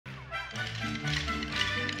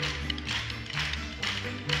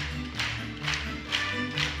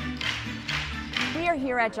are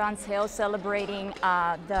here at Johns Hill celebrating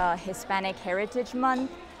the Hispanic Heritage Month.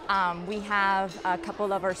 We have a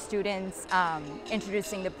couple of our students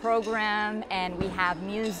introducing the program, and we have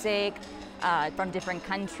music from different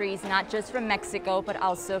countries, not just from Mexico, but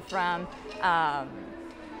also from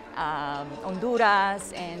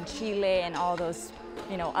Honduras and Chile and all those,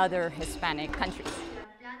 other Hispanic countries.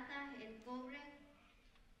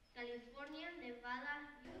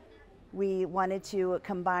 We wanted to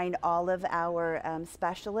combine all of our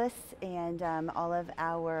specialists and all of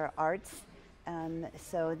our arts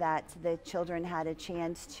so that the children had a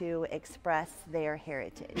chance to express their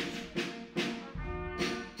heritage.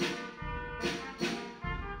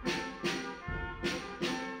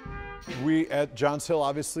 We at Johns Hill,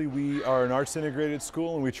 obviously, we are an arts integrated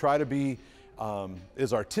school, and we try to be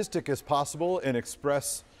as artistic as possible and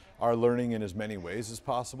express our learning in as many ways as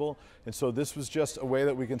possible. And so this was just a way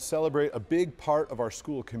that we can celebrate a big part of our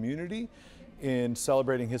school community in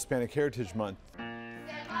celebrating Hispanic Heritage Month.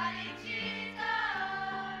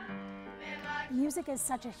 Music is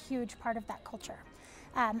such a huge part of that culture.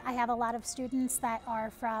 I have a lot of students that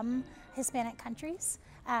are from Hispanic countries,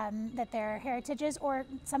 that their heritages, or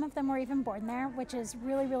some of them were even born there, which is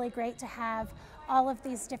really, really great to have all of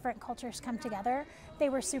these different cultures come together. They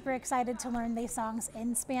were super excited to learn these songs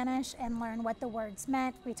in Spanish and learn what the words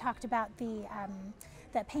meant. We talked about the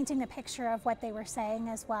painting the picture of what they were saying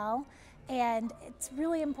as well. And it's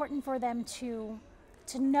really important for them to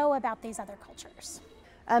know about these other cultures.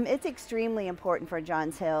 It's extremely important for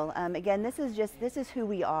Johns Hill. Again, this is who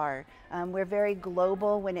we are. We're very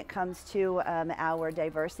global when it comes to our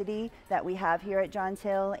diversity that we have here at Johns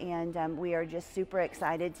Hill, and we are just super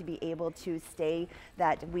excited to be able to say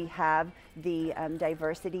that we have the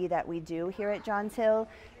diversity that we do here at Johns Hill,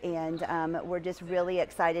 and we're just really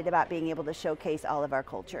excited about being able to showcase all of our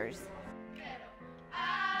cultures.